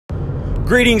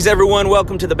Greetings, everyone.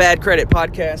 Welcome to the Bad Credit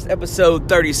Podcast, episode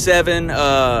 37.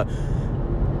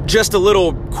 Just a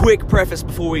little quick preface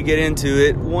before we get into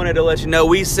it. Wanted to let you know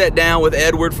we sat down with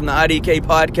Edward from the IDK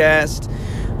Podcast.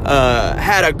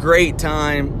 Had a great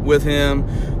time with him.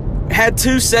 Had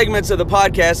two segments of the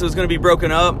podcast that was going to be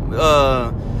broken up.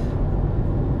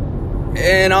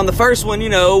 And on the first one, you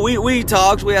know, we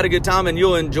talked. We had a good time, and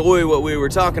you'll enjoy what we were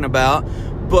talking about.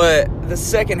 But the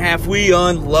second half, we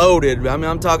unloaded. I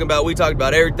mean, we talked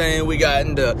about everything. We got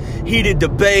into heated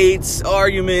debates,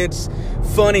 arguments,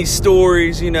 funny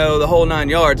stories, you know, the whole 9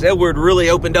 yards. Edward really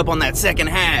opened up on that second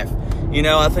half. You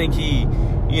know, I think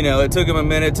it took him a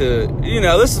minute to,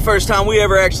 this is the first time we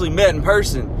ever actually met in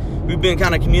person. We've been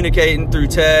kind of communicating through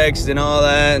text and all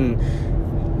that, and,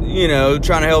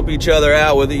 trying to help each other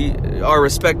out with our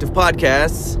respective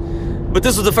podcasts. But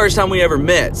this was the first time we ever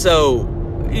met. So,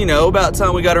 about the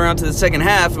time we got around to the second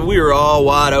half, we were all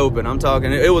wide open. I'm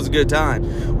talking, it was a good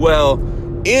time. Well,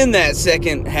 in that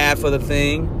second half of the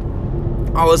thing,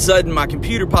 all of a sudden my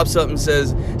computer pops up and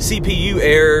says, CPU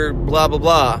error, blah, blah,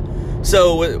 blah.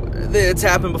 So it's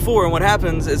happened before, and what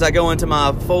happens is I go into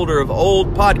my folder of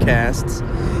old podcasts,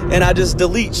 and I just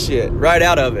delete shit right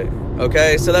out of it.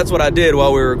 Okay, so that's what I did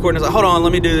while we were recording. I was like, hold on,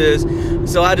 let me do this.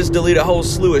 So I just delete a whole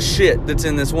slew of shit that's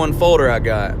in this one folder I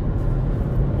got.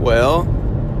 Well,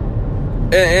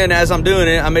 and as I'm doing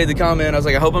it, I made the comment, I was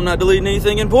like, I hope I'm not deleting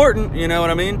anything important, you know what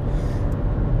I mean?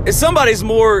 If somebody's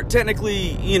more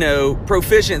technically,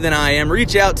 proficient than I am,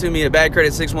 reach out to me at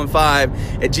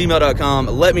badcredit615@gmail.com.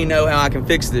 Let me know how I can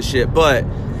fix this shit. But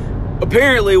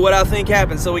apparently what I think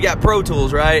happened, so we got Pro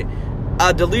Tools, right?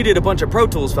 I deleted a bunch of Pro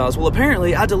Tools files. Well,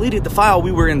 apparently I deleted the file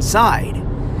we were inside.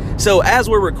 So as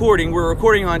we're recording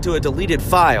onto a deleted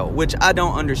file, which I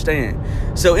don't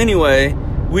understand. So anyway,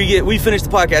 we finished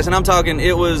the podcast, and I'm talking,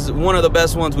 it was one of the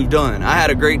best ones we've done. I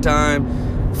had a great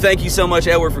time. Thank you so much,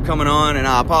 Edward, for coming on, and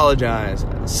I apologize.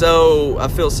 So I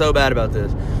feel so bad about this.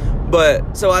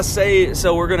 But so I'm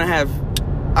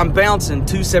bouncing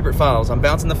two separate files. I'm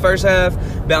bouncing the first half,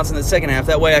 bouncing the second half.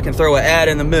 That way I can throw an ad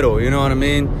in the middle, you know what I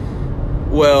mean?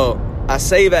 Well, I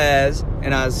save as,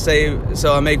 and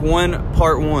so I make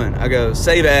part one. I go,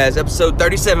 save as, episode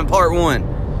 37, part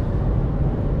 1.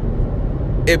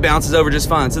 It bounces over just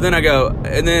fine. So then I go,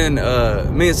 and then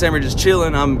me and Sam are just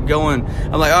chilling. I'm like, all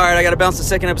right, I got to bounce the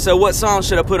second episode. What song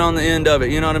should I put on the end of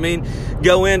it? You know what I mean?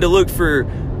 Go in to look for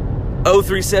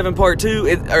 037 part 2,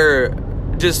 or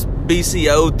just BC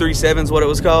 037 is what it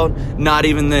was called. Not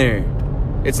even there.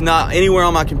 It's not anywhere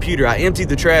on my computer. I emptied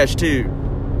the trash too.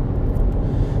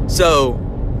 So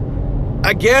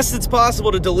I guess it's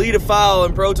possible to delete a file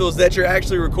in Pro Tools that you're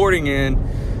actually recording in,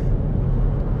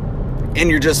 and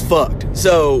you're just fucked.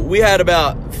 So we had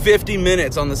about 50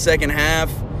 minutes on the second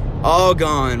half, all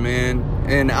gone, man.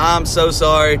 And I'm so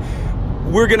sorry.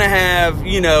 We're going to have,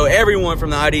 everyone from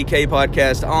the IDK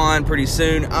Podcast on pretty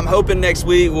soon. I'm hoping next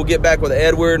week we'll get back with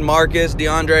Edward, Marcus,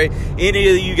 DeAndre. Any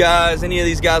of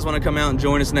these guys want to come out and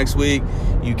join us next week,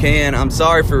 you can. I'm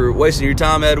sorry for wasting your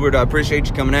time, Edward. I appreciate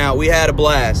you coming out. We had a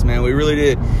blast, man. We really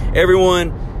did.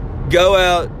 Everyone, go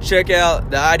out, check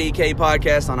out the IDK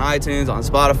Podcast on iTunes, on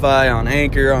Spotify, on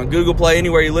Anchor, on Google Play,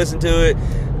 anywhere you listen to it.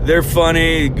 They're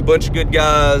funny, a bunch of good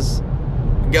guys.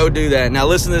 Go do that. Now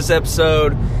listen to this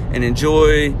episode and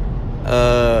enjoy.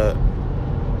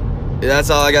 That's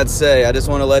all I got to say. I just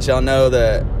want to let y'all know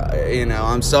that,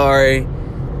 I'm sorry.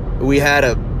 We had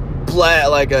a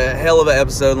hell of an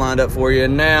episode lined up for you.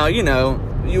 And now,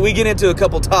 we get into a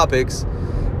couple topics,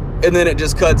 and then it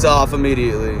just cuts off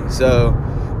immediately. So...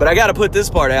 But I got to put this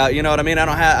part out, you know what I mean?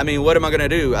 What am I going to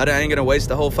do? I ain't going to waste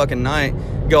the whole fucking night.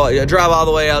 Drive all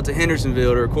the way out to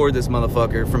Hendersonville to record this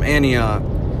motherfucker from Antioch.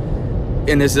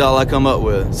 And this is all I come up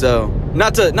with. So,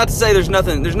 not to say there's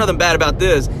nothing bad about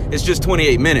this. It's just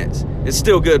 28 minutes. It's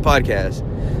still a good podcast.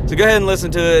 So go ahead and listen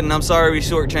to it, and I'm sorry we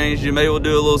shortchanged you. Maybe we'll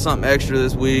do a little something extra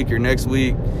this week or next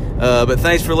week. But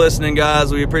thanks for listening,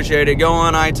 guys. We appreciate it. Go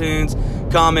on iTunes,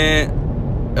 comment,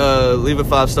 leave a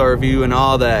 5-star review and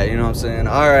all that, you know what I'm saying?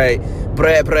 All right,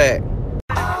 pre.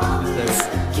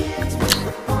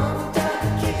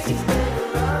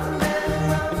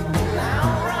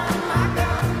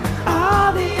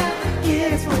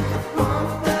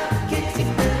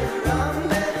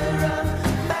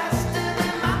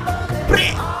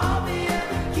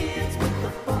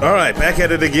 All right, back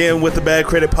at it again with the Bad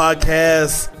Credit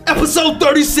Podcast. Episode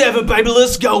 37, baby.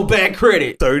 Let's go, Bad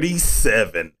Credit.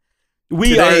 37.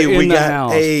 Today we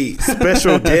got a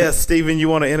special guest. Steven, you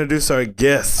want to introduce our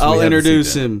guest? I'll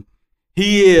introduce him.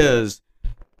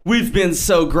 We've been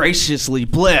so graciously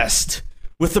blessed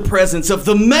with the presence of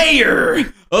the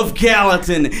mayor of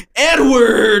Gallatin,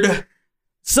 Edward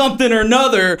something or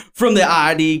another from the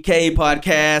IDK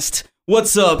podcast.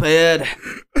 What's up, Ed?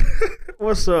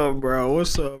 What's up, bro?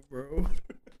 What's up, bro?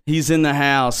 He's in the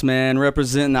house, man,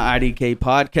 representing the IDK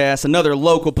podcast, another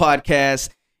local podcast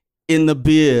in the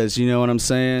biz, you know what I'm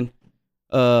saying?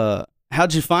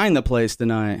 How'd you find the place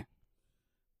tonight?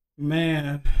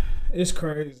 Man, it's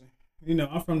crazy. You know,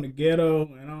 I'm from the ghetto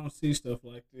and I don't see stuff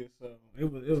like this, so it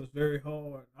was very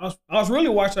hard. I was really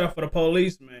watching out for the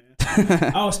police, man.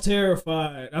 I was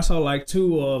terrified. I saw like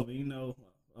two of them, you know.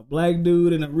 A black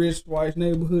dude in a rich white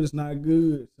neighborhood is not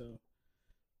good, so.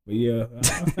 But yeah,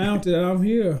 I found it. I'm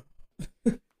here.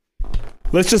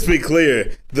 Let's just be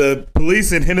clear. The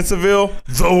police in Hendersonville,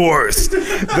 the worst.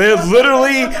 There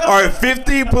literally are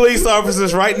 50 police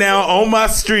officers right now on my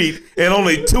street, and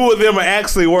only 2 of them are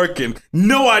actually working.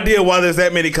 No idea why there's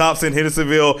that many cops in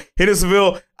Hendersonville.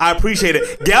 Hendersonville, I appreciate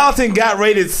it. Gallatin got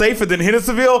rated safer than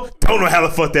Hendersonville. Don't know how the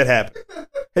fuck that happened.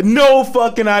 No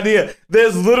fucking idea.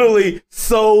 There's literally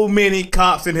so many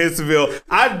cops in Hendersonville.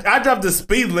 I dropped the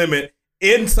speed limit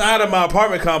inside of my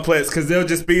apartment complex because they'll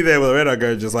just be there with a radar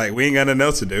gun, just like, we ain't got nothing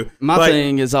else to do. My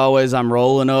thing is always I'm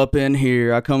rolling up in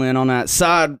here. I come in on that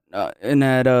side, in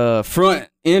that front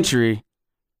entry,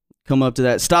 come up to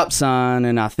that stop sign,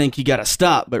 and I think you got to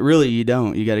stop, but really you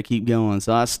don't. You got to keep going.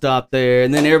 So I stop there,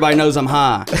 and then everybody knows I'm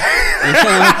high.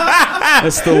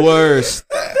 That's the worst.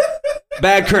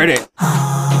 Bad credit.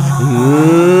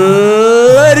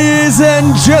 Ladies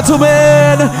and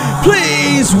gentlemen,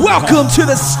 please welcome to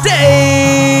the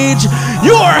stage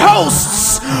your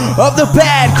hosts of the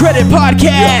Bad Credit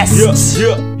Podcast.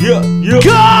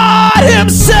 God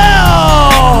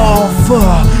himself,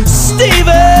 Steven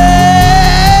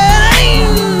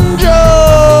Angel.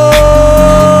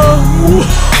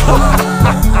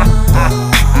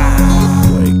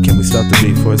 Wait, can we stop the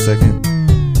beat for a second?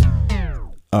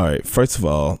 All right, first of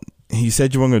all, you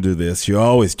said you weren't going to do this. You're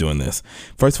always doing this.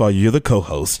 First of all, you're the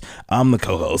co-host. I'm the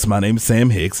co-host. My name is Sam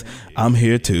Hicks. I'm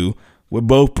here too. We're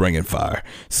both bringing fire.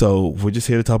 So we're just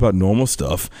here to talk about normal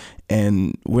stuff.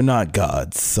 And we're not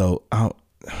gods. So I'm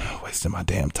wasting my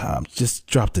damn time. Just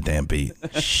drop the damn beat.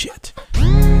 Shit.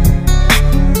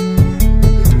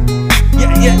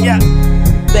 Yeah.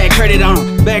 Bad credit on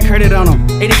him.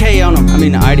 80K on him. I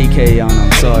mean, IDK on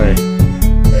him. Sorry.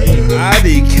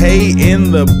 IDK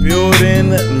in the building.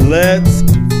 Let's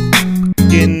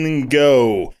fucking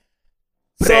go.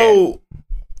 So,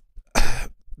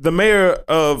 the mayor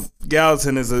of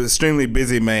Gallatin is an extremely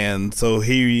busy man, so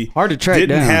he hard to track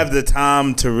didn't down. have the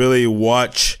time to really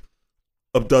watch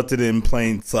Abducted in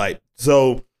Plain Sight.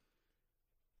 So,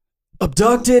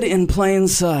 Abducted in Plain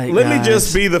Sight. Let me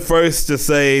just be the first to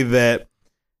say that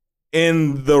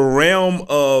in the realm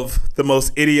of the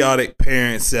most idiotic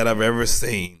parents that I've ever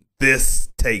seen, this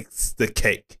takes the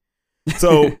cake.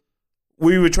 So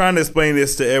we were trying to explain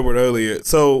this to Edward earlier.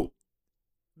 So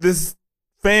this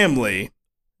family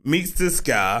meets this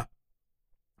guy.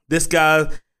 This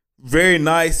guy, very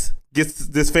nice, gets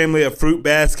this family a fruit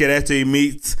basket after he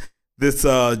meets this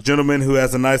gentleman who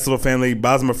has a nice little family,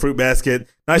 buys him a fruit basket.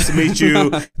 Nice to meet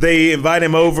you. They invite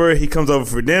him over. He comes over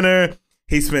for dinner.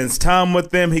 He spends time with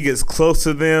them. He gets close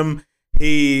to them.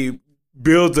 He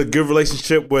builds a good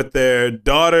relationship with their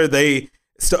daughter. They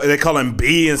call him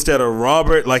B instead of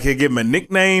Robert. Like, they give him a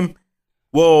nickname.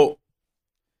 Well,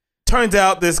 turns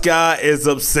out this guy is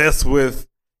obsessed with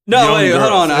wait, girls.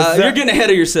 hold on. You're getting ahead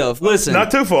of yourself. Listen.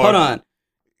 Not too far. Hold on.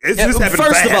 It's just happened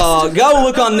First fast. of all, go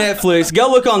look on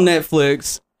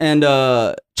Netflix and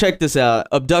check this out.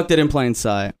 Abducted in Plain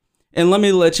Sight. And let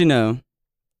me let you know.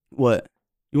 What?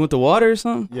 You want the water or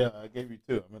something? Yeah, I gave you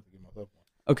 2. I meant to give myself one.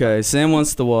 Okay, Sam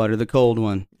wants the water, the cold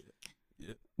one.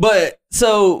 Yeah. But,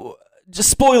 so, just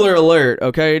spoiler alert,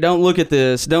 okay? Don't look at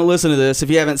this. Don't listen to this if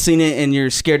you haven't seen it and you're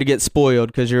scared to get spoiled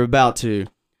because you're about to.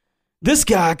 This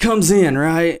guy comes in,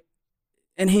 right?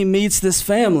 And he meets this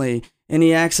family and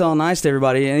he acts all nice to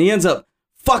everybody and he ends up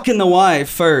fucking the wife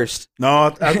first. No,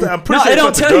 I'm pretty No, sure I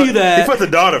don't tell you that. He put the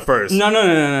daughter first.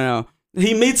 No.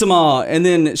 He meets them all, and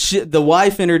then the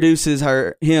wife introduces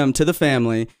him to the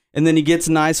family, and then he gets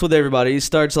nice with everybody. He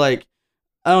starts I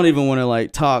don't even want to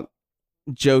talk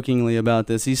jokingly about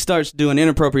this. He starts doing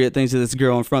inappropriate things to this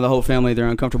girl in front of the whole family. They're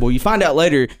uncomfortable. You find out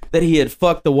later that he had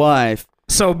fucked the wife.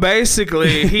 So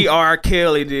basically, he R.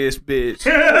 Kelly this bitch.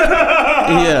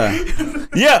 Yeah.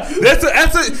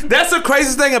 That's the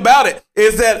craziest thing about it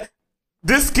is that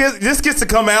this gets to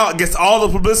come out, gets all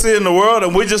the publicity in the world,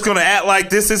 and we're just gonna act like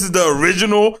this is the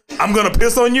original. I'm gonna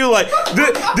piss on you. Like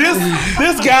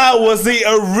this guy was the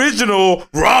original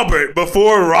Robert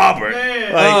before Robert.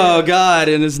 Oh God,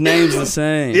 and his name's the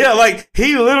same. Yeah, like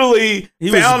he literally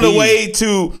found a way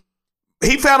to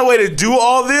do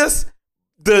all this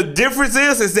the difference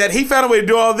is that he found a way to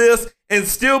do all this and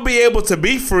still be able to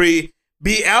be free,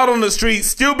 be out on the street,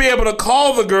 still be able to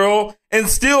call the girl, and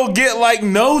still get like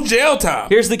no jail time.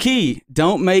 Here's the key: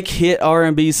 don't make hit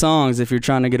R&B songs if you're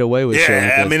trying to get away with shit.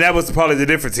 Yeah, Like I mean that was probably the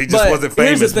difference. He just wasn't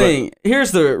famous. Here's the thing.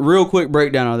 Here's the real quick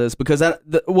breakdown of this, because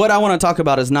what I want to talk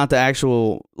about is not the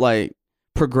actual like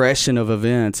progression of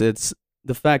events. It's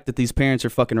the fact that these parents are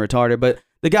fucking retarded. But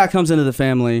the guy comes into the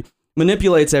family,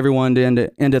 manipulates everyone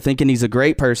into thinking he's a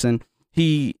great person.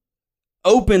 He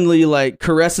openly like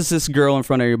caresses this girl in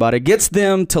front of everybody, gets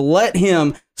them to let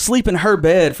him sleep in her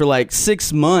bed for like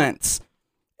 6 months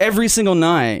every single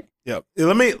night. Yep.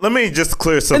 Let me just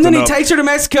clear something up. And then he takes her to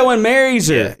Mexico and marries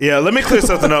her. Yeah, let me clear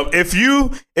something up. If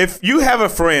you have a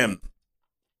friend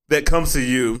that comes to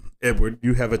you, Edward,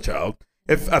 you have a child.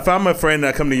 If I'm a friend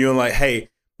and I come to you and like, hey,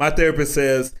 my therapist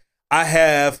says I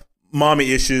have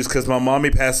mommy issues because my mommy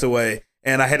passed away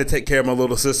and I had to take care of my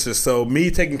little sister. So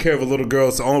me taking care of a little girl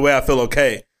is the only way I feel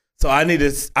okay. So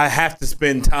I have to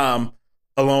spend time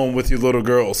alone with your little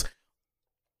girls.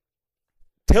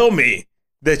 Tell me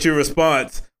that your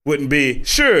response wouldn't be,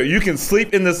 sure, you can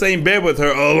sleep in the same bed with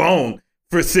her alone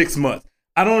for 6 months.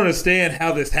 I don't understand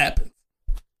how this happens.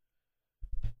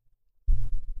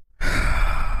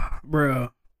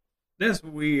 Bro, that's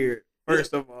weird.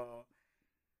 First of all,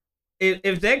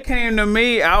 if that came to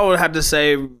me, I would have to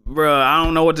say, bro, I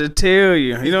don't know what to tell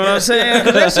you. You know what I'm saying?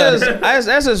 'Cause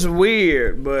that's just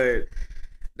weird. But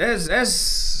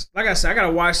that's like I said, I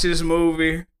gotta watch this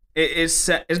movie. It's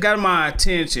got my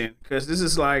attention because this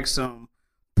is like some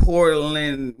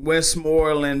Portland,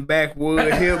 Westmoreland,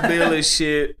 backwood hillbilly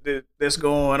shit that's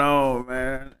going on,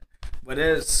 man. But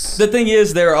that's the thing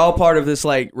is, they're all part of this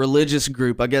like religious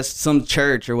group, I guess some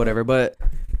church or whatever. But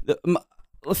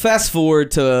fast forward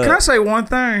to. Can I say one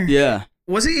thing? Yeah.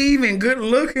 Was he even good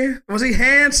looking? Was he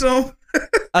handsome?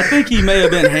 I think he may have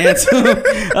been handsome.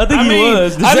 I think he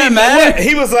was. Does that matter?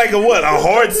 He was like a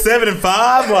hard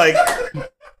 7'5", like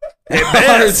at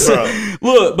best, bro.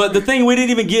 Look, but the thing we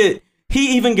didn't even get,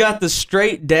 he even got the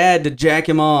straight dad to jack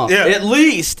him off. Yeah. At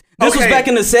least. This was back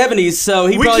in the 70s, so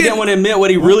he probably didn't want to admit what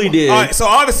he really did. All right, so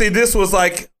obviously this was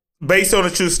like based on a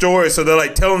true story, so they're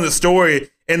like telling the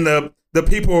story, and the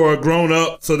people are grown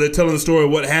up, so they're telling the story of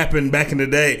what happened back in the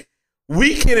day.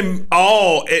 We can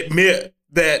all admit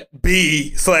that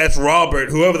B/Robert,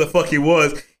 whoever the fuck he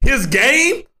was, his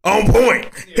game on point.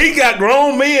 He got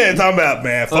grown men talking about,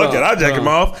 man, fuck it, I'll jack him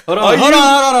off. Hold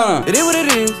on. It is what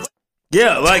it is.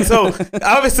 Yeah, like, so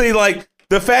obviously, like,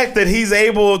 the fact that he's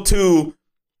able to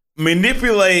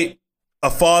manipulate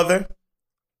a father,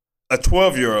 a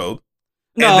 12-year-old.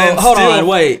 No, hold on,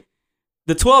 wait.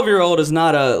 The 12-year-old is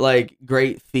not a like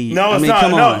great feat. No, it's I mean, not.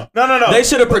 Come on. No. They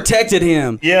should have protected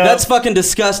him. Yeah, that's fucking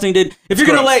disgusting, dude. If you're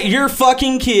gonna let your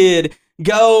fucking kid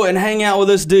go and hang out with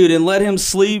this dude and let him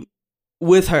sleep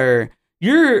with her,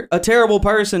 you're a terrible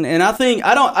person. And I think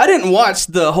I didn't watch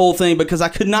the whole thing because I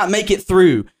could not make it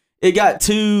through. It got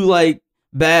too like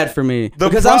bad for me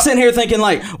because I'm sitting here thinking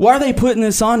like, why are they putting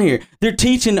this on here? They're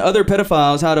teaching other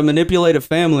pedophiles how to manipulate a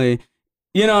family.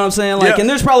 You know what I'm saying? Like, and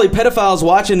there's probably pedophiles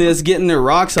watching this, getting their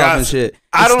rocks off and shit.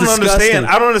 I don't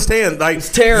understand. Like,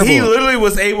 it's terrible. He literally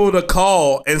was able to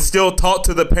call and still talk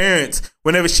to the parents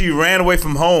whenever she ran away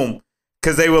from home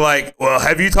because they were like, well,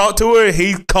 have you talked to her?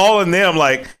 He's calling them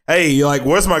like, hey, you're like,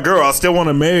 where's my girl? I still want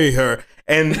to marry her.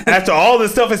 And after all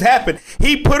this stuff has happened,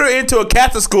 he put her into a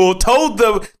Catholic school, told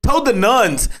the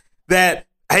nuns that,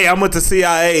 hey, I'm with the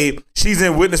CIA. She's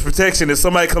in witness protection. If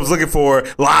somebody comes looking for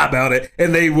her, lie about it.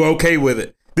 And they were okay with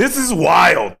it. This is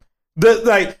wild.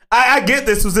 I get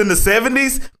this was in the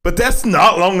 70s, but that's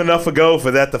not long enough ago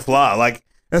for that to fly. Like,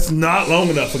 that's not long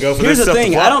enough ago for this stuff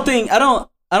to fly.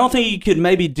 I don't think you could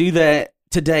maybe do that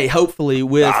today, hopefully,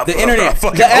 with the internet.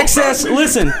 The access,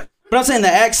 listen, but I'm saying the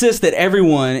access that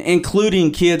everyone,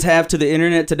 including kids, have to the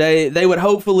internet today, they would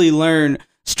hopefully learn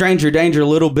stranger danger a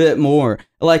little bit more.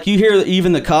 Like, you hear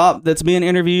even the cop that's being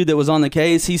interviewed that was on the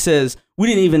case, he says, we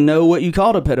didn't even know what you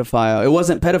called a pedophile. It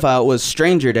wasn't pedophile, it was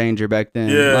stranger danger back then.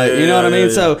 Yeah, like, you know what I mean?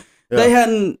 Yeah. So they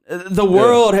hadn't, the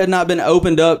world had not been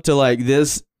opened up to like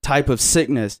this type of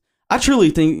sickness. I truly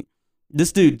think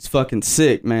this dude's fucking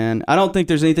sick, man. I don't think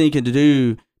there's anything you can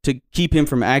do to keep him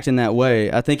from acting that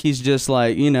way. I think he's just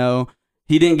like, you know,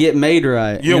 he didn't get made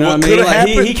right. Yeah, you know what what I could mean? have Like,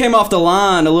 happened? he came off the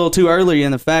line a little too early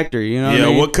in the factory. You know what I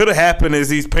mean? What could have happened is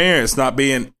these parents not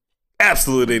being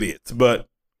absolute idiots, but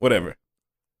whatever.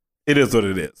 It is what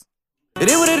it is. It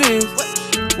is what it is.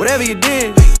 Whatever you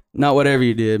did. Not whatever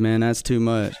you did, man. That's too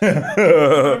much.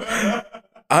 I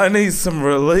need some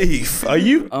relief. Are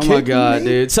you Oh my kidding God, me?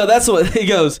 dude. So that's what he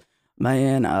goes,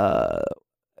 man,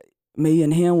 me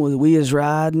and him, we was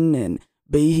riding and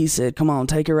B, he said, come on,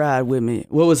 take a ride with me.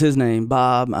 What was his name?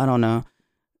 Bob? I don't know.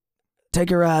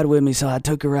 Take a ride with me. So I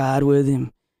took a ride with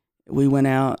him. We went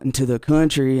out into the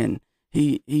country, and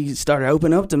he started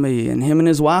opening up to me, and him and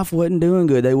his wife wasn't doing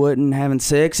good. They wasn't having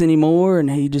sex anymore, and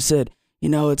he just said,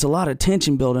 it's a lot of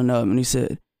tension building up. And he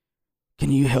said,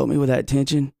 can you help me with that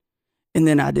tension? And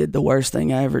then I did the worst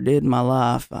thing I ever did in my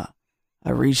life. I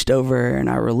reached over and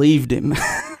I relieved him.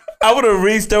 I would have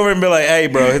reached over and be like, "Hey,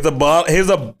 bro, here's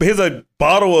a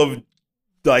bottle of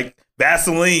like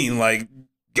Vaseline. Like,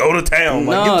 go to town."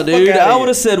 Like, no, get the dude, fuck outta I here. would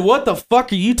have said, "What the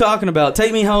fuck are you talking about?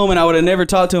 Take me home," and I would have never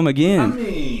talked to him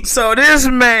again. So this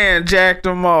man jacked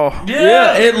them off.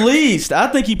 Yeah, at least I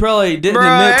think he probably didn't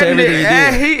admit to everything he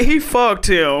did. He fucked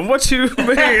him. What you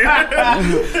mean?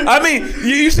 I mean,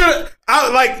 you should.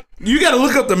 You got to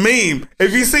look up the meme.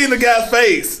 If you seen the guy's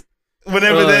face,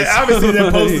 whenever they obviously they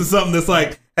posted something that's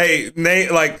like, "Hey,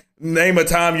 name a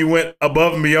time you went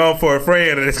above and beyond for a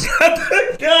friend," and it's got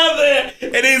the guy there,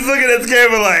 and he's looking at the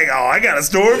camera like, "Oh, I got a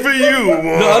story for you."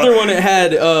 Boy. The other one, it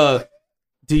had,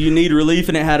 "Do you need relief?"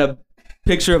 and it had a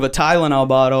picture of a Tylenol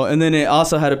bottle, and then it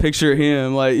also had a picture of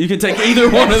him. Like, you can take either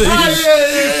one of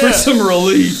these for some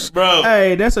relief, bro.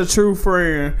 Hey, that's a true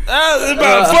friend.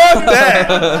 Fuck that.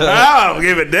 I don't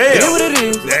give a damn. It what it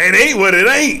is. It ain't what it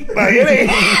ain't. Like, it ain't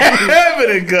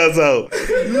happening, cuzzo.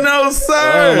 No,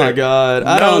 sir. Oh my God,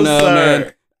 I don't know,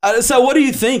 sir. man. So what do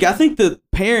you think? I think the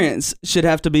parents should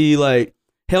have to be like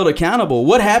held accountable.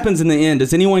 What happens in the end?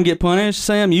 Does anyone get punished?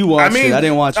 Sam, you watched it. I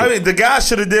didn't watch it. I mean, the guy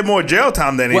should have did more jail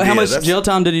time than he did. How much jail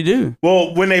time did he do?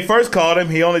 Well, when they first called him,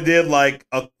 he only did like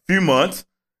a few months.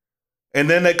 And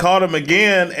then they called him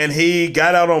again, and he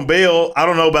got out on bail. I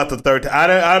don't know about the third time.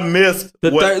 I missed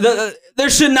there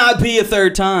should not be a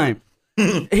third time.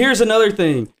 Here's another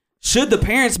thing. Should the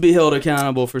parents be held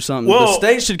accountable for something? The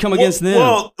state should come against them.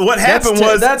 Well, what happened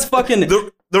was that's fucking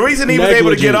the reason he was able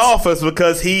to get negligence. off is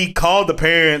because he called the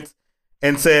parents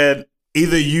and said,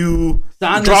 either you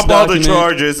Sign drop this all the document.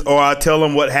 charges or I tell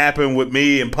them what happened with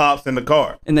me and Pops in the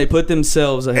car. And they put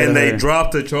themselves ahead And of they her.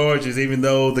 dropped the charges even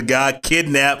though the guy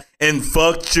kidnapped and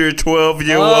fucked your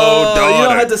 12-year-old Oh, daughter. you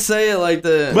don't have to say it like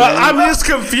that. But man. I'm just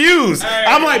confused.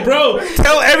 I'm like, bro,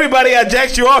 tell everybody I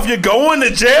jacked you off. You're going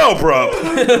to jail, bro.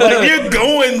 Like, you're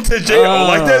going to jail.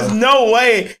 Like, there's no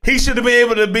way he should have been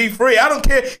able to be free. I don't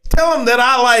care. Tell him that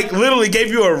I, literally gave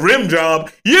you a rim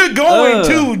job. You're going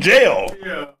to jail.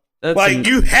 Yeah. That's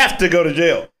You have to go to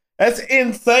jail. That's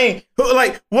insane.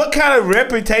 Like, what kind of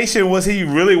reputation was he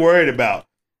really worried about?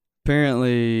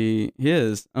 apparently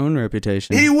his own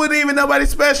reputation. He wouldn't even nobody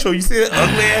special. You see that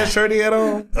ugly ass shirt he had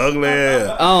on? Ugly ass.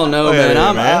 I don't know, Look at man.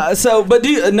 him, man.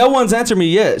 But no one's answered me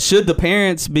yet. Should the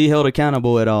parents be held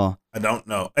accountable at all? I don't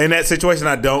know. In that situation,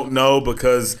 I don't know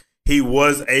because he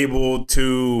was able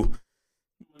to.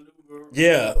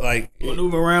 Yeah,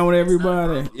 maneuver around with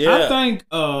everybody. Yeah. I think,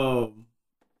 they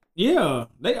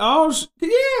all,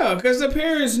 because the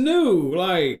parents knew,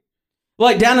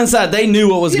 Like down inside, they knew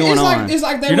what was going on. It's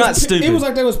like You're not stupid. It was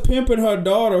like they was pimping her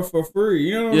daughter for free.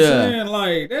 You know what Yeah. I'm saying?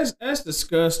 Like that's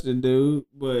disgusting, dude.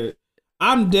 But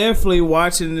I'm definitely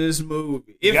watching this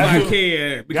movie if Got I to.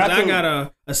 can because Got I to.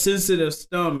 got a sensitive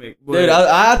stomach. But Dude,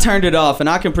 I turned it off, and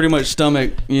I can pretty much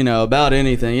stomach, about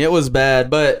anything. It was bad,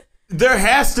 but there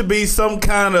has to be some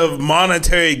kind of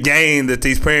monetary gain that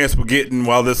these parents were getting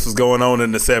while this was going on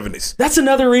in the 70s. that's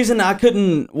another reason I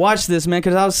couldn't watch this, man,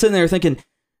 because I was sitting there thinking,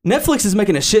 Netflix is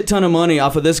making a shit ton of money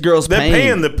off of this girl's They're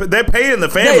pain. they're paying the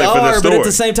family They for are, this but story. at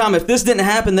the same time, if this didn't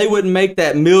happen, they wouldn't make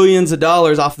that millions of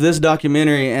dollars off this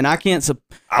documentary, and I can't.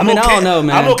 I don't know,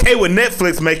 man. I'm okay with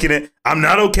Netflix making it. I'm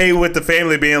not okay with the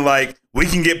family being like, we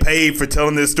can get paid for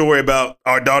telling this story about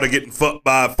our daughter getting fucked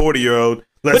by a 40-year-old.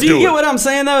 Let's But do you do get it. what I'm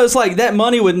saying, though? It's like that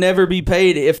money would never be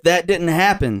paid if that didn't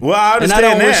happen. Well, I And understand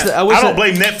don't that. wish I wish don't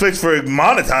blame Netflix for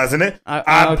monetizing it.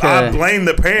 Okay. I blame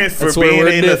the parents for That's where being we're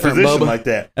in a different, position Bubba. like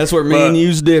that. That's where me But- and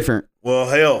you's different. Well,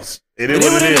 hell, it is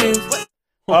what it is.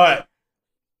 All right.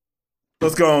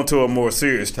 Let's go on to a more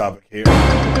serious topic here.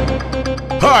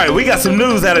 All right, we got some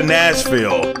news out of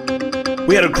Nashville.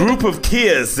 We had a group of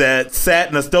kids that sat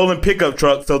in a stolen pickup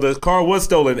truck, so the car was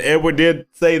stolen. Edward did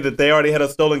say that they already had a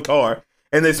stolen car,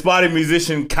 and they spotted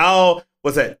musician Kyle,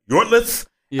 Yortlitz,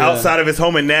 Yeah. outside of his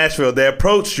home in Nashville. They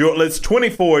approached Yortlitz,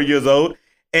 24 years old,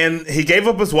 and he gave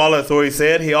up his wallet, so he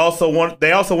said. They also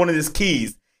wanted his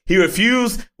keys. He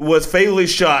refused, was fatally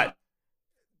shot.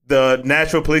 The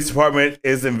Nashville Police Department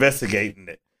is investigating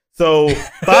it. So,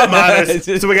 5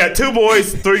 minors. So we got 2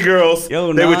 boys, 3 girls.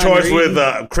 Yo, They were charged non-reading.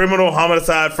 with criminal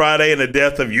homicide Friday and the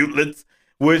death of Utlitz,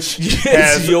 which It's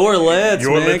has your Let's,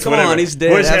 man. Yortlitz, Come whatever. on, he's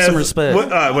dead. Which Have some has- respect.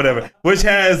 whatever. Which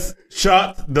has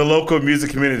shocked the local music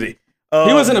community.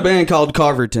 He was in a band called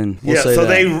Carverton. We'll say so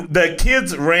that. the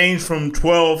kids range from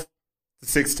 12 to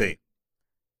 16.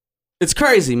 It's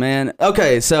crazy, man.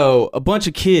 Okay, so a bunch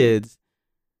of kids,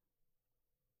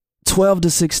 12 to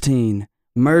 16,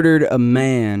 murdered a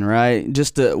man, right?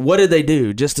 What did they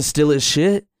do? Just to steal his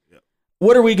shit? Yep.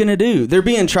 What are we going to do? They're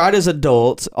being tried as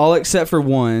adults, all except for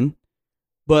one.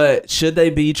 But should they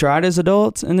be tried as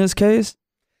adults in this case?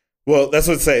 Well, that's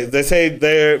what they say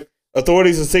their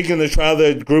authorities are seeking to try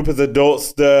the group as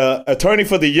adults. The attorney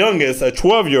for the youngest, a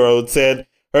 12-year-old, said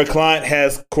her client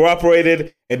has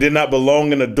cooperated and did not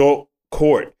belong in adult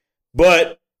court.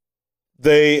 But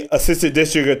the assistant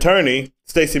district attorney,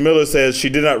 Stacey Miller, says she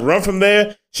did not run from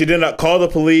there. She did not call the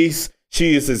police.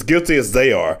 She is as guilty as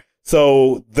they are.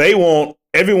 So they want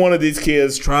every one of these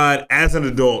kids tried as an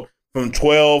adult from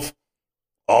 12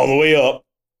 all the way up,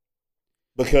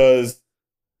 because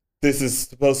this is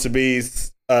supposed to be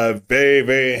a very,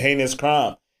 very heinous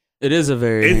crime. It is a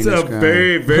very heinous crime.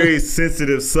 Very, very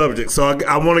sensitive subject. So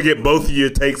I want to get both of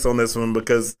your takes on this one,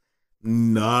 because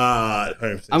not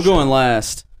 100% I'm going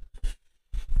last.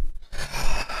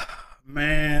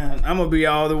 Man, I'm gonna be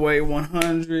all the way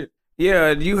 100.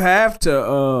 Yeah, you have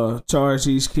to charge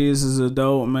these kids as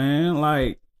adult, man.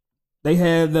 Like, they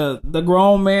had the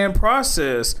grown man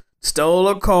process. Stole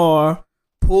a car,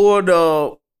 pulled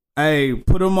up,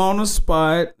 put them on the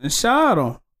spot and shot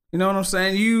them. You know what I'm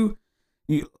saying? You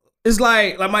it's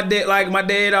like my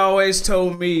dad always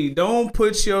told me, don't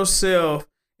put yourself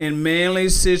in manly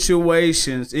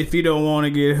situations if you don't want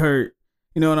to get hurt.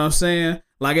 You know what I'm saying?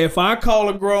 Like, if I call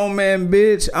a grown man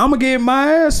bitch, I'm gonna get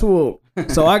my ass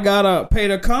whooped. So I gotta pay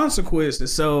the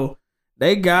consequences. So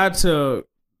they got to,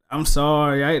 I'm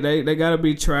sorry, they gotta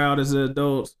be tried as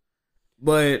adults.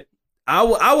 But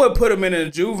I would put them in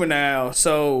a juvenile,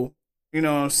 so, you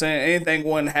know what I'm saying, anything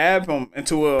wouldn't happen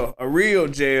into a real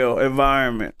jail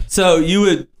environment. So you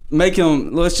would make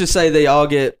them, let's just say they all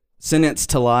get sentenced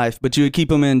to life, but you would keep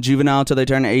them in juvenile until they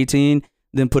turn 18,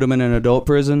 then put them in an adult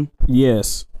prison?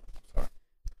 Yes.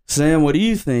 Sam, what do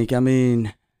you think? I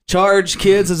mean, charge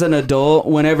kids as an adult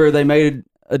whenever they made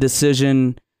a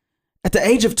decision at the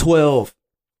age of 12.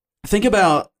 Think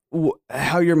about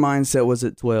how your mindset was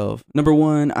at 12. Number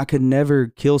one, I could never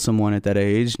kill someone at that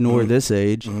age, nor this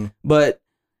age. Mm-hmm. But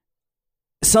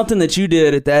something that you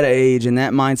did at that age and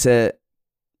that mindset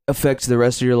affects the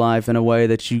rest of your life in a way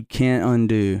that you can't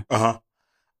undo.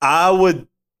 I would,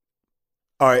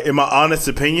 all right, in my honest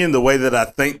opinion, the way that I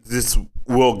think this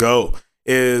will go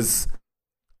is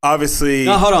obviously...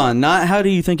 No, hold on. Not how do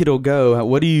you think it'll go.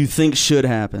 What do you think should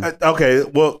happen? Okay,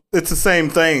 well, it's the same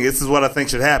thing. This is what I think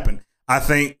should happen. I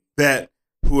think that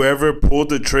whoever pulled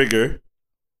the trigger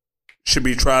should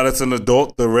be tried as an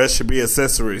adult. The rest should be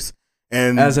accessories.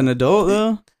 And as an adult,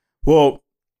 though? Well,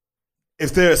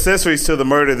 if they're accessories to the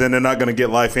murder, then they're not going to get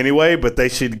life anyway, but they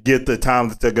should get the time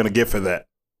that they're going to get for that.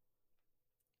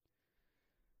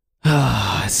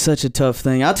 It's such a tough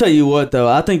thing. I'll tell you what, though.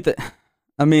 I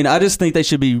just think they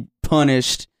should be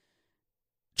punished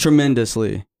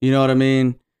tremendously. You know what I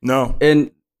mean? No.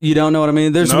 And you don't know what I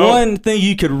mean? There's one thing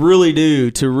you could really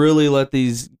do to really let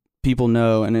these people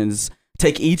know, and it's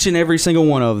take each and every single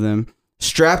one of them,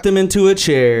 strap them into a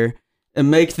chair, and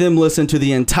make them listen to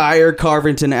the entire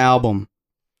Carverton album.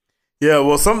 Yeah,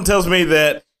 well, something tells me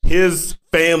that his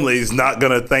family's not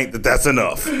going to think that that's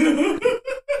enough.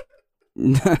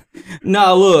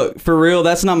 No, look, for real,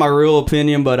 that's not my real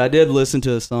opinion, but I did listen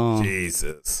to a song.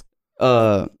 Jesus.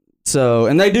 So,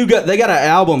 and they got an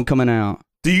album coming out.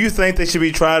 Do you think they should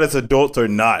be tried as adults or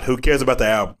not? Who cares about the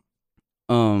album?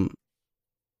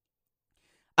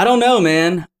 I don't know,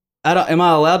 man. Am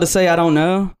I allowed to say I don't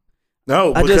know?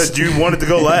 No, because you wanted to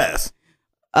go last.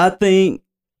 I think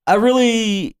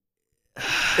it's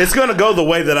going to go the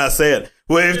way that I said.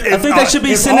 Well, I think they should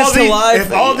be sentenced to life.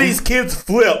 If all these kids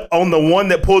flip on the one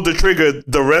that pulled the trigger,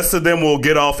 the rest of them will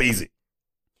get off easy.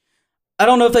 I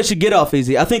don't know if they should get off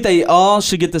easy. I think they all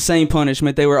should get the same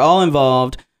punishment. They were all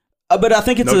involved. But I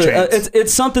think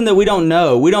it's something that we don't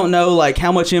know. We don't know like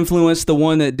how much influence the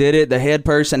one that did it, the head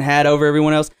person, had over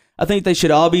everyone else. I think they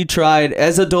should all be tried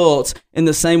as adults in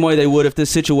the same way they would if this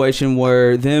situation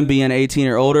were them being 18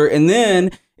 or older. And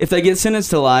then if they get sentenced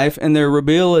to life and they're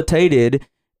rehabilitated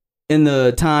in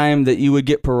the time that you would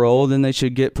get parole, then they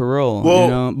should get parole. Well, you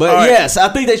know? But yes, I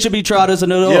think they should be tried as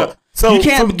an adult. Yeah. So you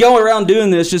can't go around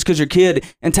doing this just because you're a kid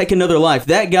and take another life.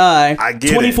 That guy,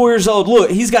 24 years old, look,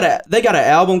 they got an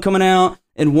album coming out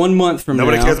in 1 month from now.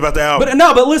 Nobody cares about the album.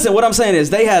 But listen, what I'm saying is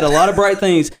they had a lot of bright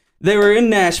things. They were in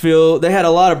Nashville. They had a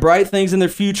lot of bright things in their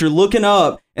future looking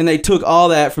up, And they took all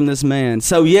that from this man.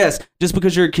 So yes, just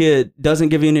because you're a kid doesn't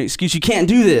give you an excuse. You can't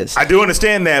do this. I do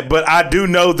understand that, but I do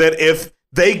know that if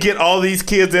they get all these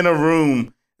kids in a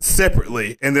room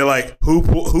separately and they're like,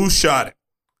 who shot it?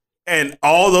 And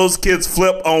all those kids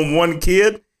flip on one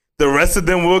kid, the rest of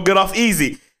them will get off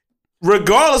easy.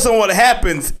 Regardless of what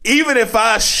happens, even if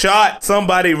I shot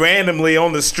somebody randomly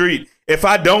on the street, if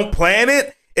I don't plan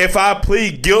it, if I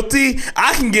plead guilty,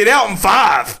 I can get out in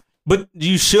 5. But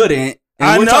you shouldn't. And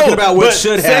I we're know, talking about what but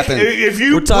should happen. If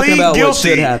you we're talking plead about guilty, what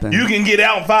should happen. you can get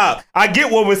out in 5. I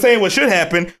get what we're saying. What should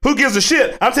happen? Who gives a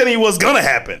shit? I'm telling you what's gonna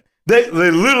happen. They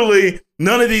literally,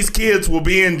 none of these kids will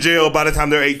be in jail by the time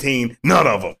they're 18. None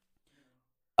of them.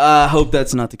 I hope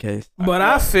that's not the case. But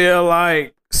I feel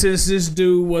like since this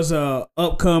dude was a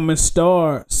upcoming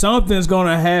star, something's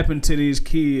gonna happen to these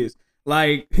kids.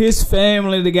 Like his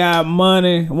family, they got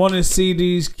money, want to see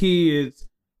these kids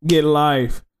get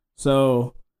life.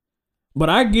 So, but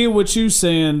I get what you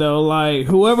saying though. Like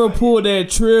whoever pulled that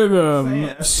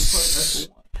trigger,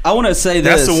 I want to say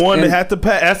this. That's the one that have to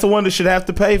pay. That's the one that should have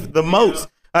to pay the most.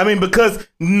 I mean, because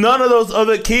none of those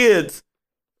other kids,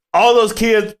 all those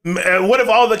kids. What if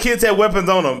all the kids had weapons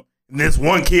on them? And this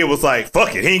one kid was like,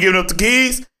 "Fuck it, he ain't giving up the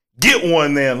keys. Get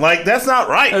one then." Like that's not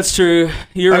right. That's true.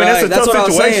 You're right. That's a That's tough what I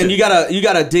was situation. saying. You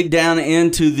gotta dig down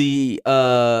into the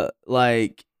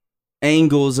like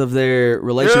angles of their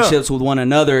relationships with one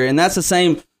another, and that's the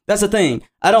same. That's the thing.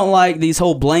 I don't like these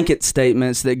whole blanket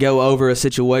statements that go over a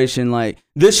situation like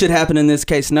this should happen in this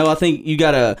case. No, I think you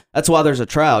gotta. That's why there's a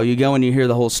trial. You go and you hear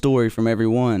the whole story from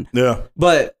everyone. Yeah.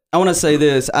 But I want to say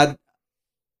this. I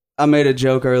made a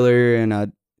joke earlier, and I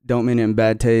don't mean it in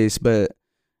bad taste, but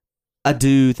I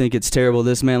do think it's terrible.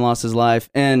 This man lost his life,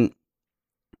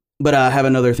 but I have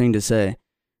another thing to say.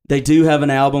 They do have an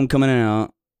album coming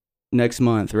out next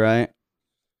month, right?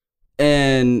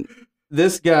 And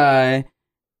this guy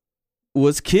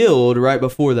was killed right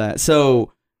before that.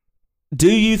 So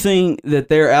do you think that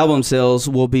their album sales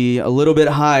will be a little bit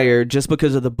higher just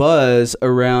because of the buzz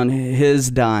around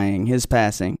his dying, his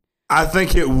passing? I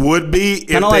think it would be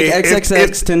Kind of like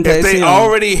XXX if they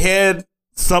already had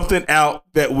something out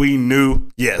that we knew.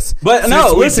 Yes, but since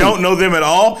no, we listen. don't know them at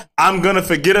all. I'm gonna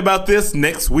forget about this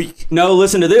next week. No,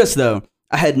 listen to this though.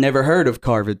 I had never heard of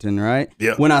Carverton, right?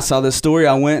 Yeah. When I saw this story,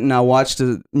 I went and I watched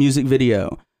a music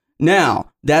video.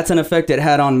 Now, that's an effect it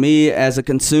had on me as a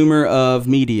consumer of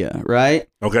media, right?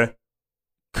 Okay.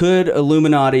 Could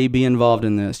Illuminati be involved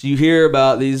in this? You hear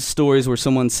about these stories where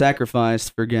someone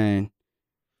sacrificed for gain.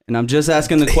 And I'm just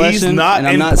asking the question. He's not and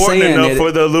I'm not important saying enough it,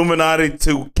 for the Illuminati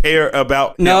to care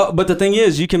about No, him. but the thing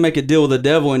is, you can make a deal with the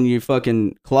devil in your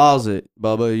fucking closet,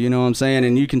 Bubba. You know what I'm saying?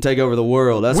 And you can take over the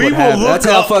world. That's We what will happened. look That's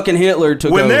how up- fucking Hitler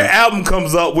took When over. their album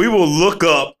comes up, we will look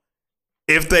up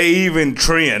if they even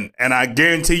trend, and I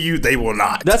guarantee you they will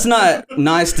not. That's not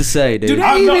nice to say, dude. do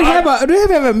they even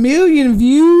have a million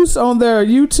views on their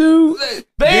YouTube?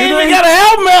 They ain't even got an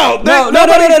album out.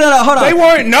 No. Hold on. They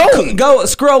weren't known. Go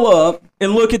scroll up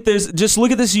and look at this. Just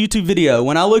look at this YouTube video.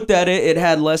 When I looked at it, it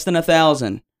had less than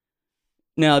 1,000.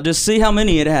 Now, just see how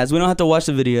many it has. We don't have to watch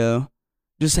the video.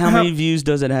 Just how many views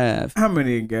does it have? How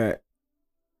many it got?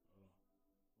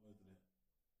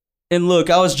 And look,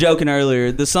 I was joking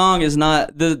earlier. The song is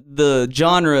not the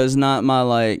genre is not my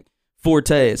like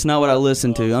forte. It's not what I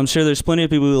listen to. I'm sure there's plenty of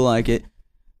people who like it.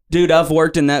 Dude, I've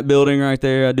worked in that building right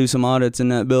there. I do some audits in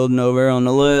that building over there on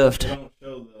the left. Don't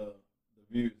show the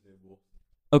views.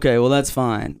 Okay, well that's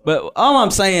fine. But all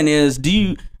I'm saying is,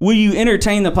 will you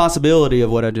entertain the possibility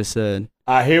of what I just said?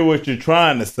 I hear what you're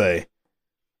trying to say.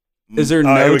 Is there All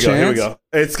right, no here we chance? Go, here we go.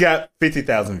 It's got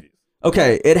 50,000 views.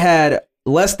 Okay, it had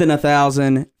less than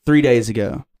 1,000 3 days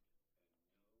ago.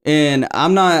 And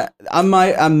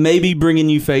I may be bringing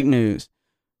you fake news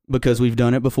because we've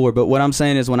done it before. But what I'm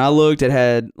saying is when I looked, it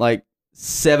had like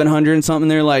 700 and something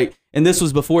there. Like, and this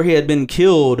was before he had been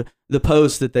killed, the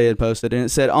post that they had posted. And it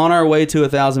said, on our way to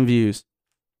 1,000 views.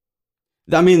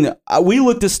 I mean, we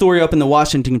looked this story up in the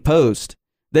Washington Post.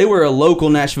 They were a local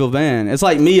Nashville band. It's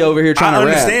like me over here trying to rap.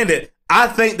 I understand it. I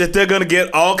think that they're going to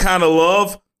get all kind of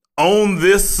love on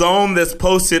this song that's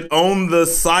posted on the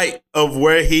site of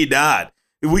where he died.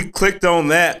 If we clicked on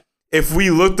that, if we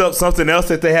looked up something else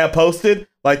that they have posted,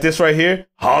 like this right here,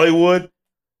 Hollywood,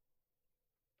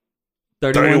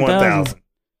 31,000.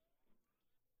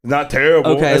 Not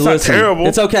terrible. Okay, it's listen, not terrible.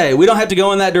 It's okay. We don't have to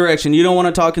go in that direction. You don't want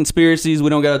to talk conspiracies. We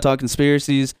don't got to talk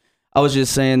conspiracies. I was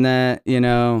just saying that, you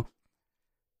know,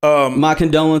 my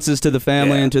condolences to the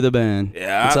family and to the band.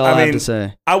 Yeah, that's all I have to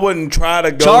say. I wouldn't try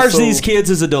to go Charge these kids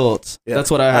as adults. Yeah, that's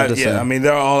what I have to say. I mean,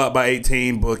 they're all out by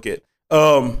 18. Book it.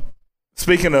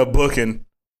 Speaking of booking,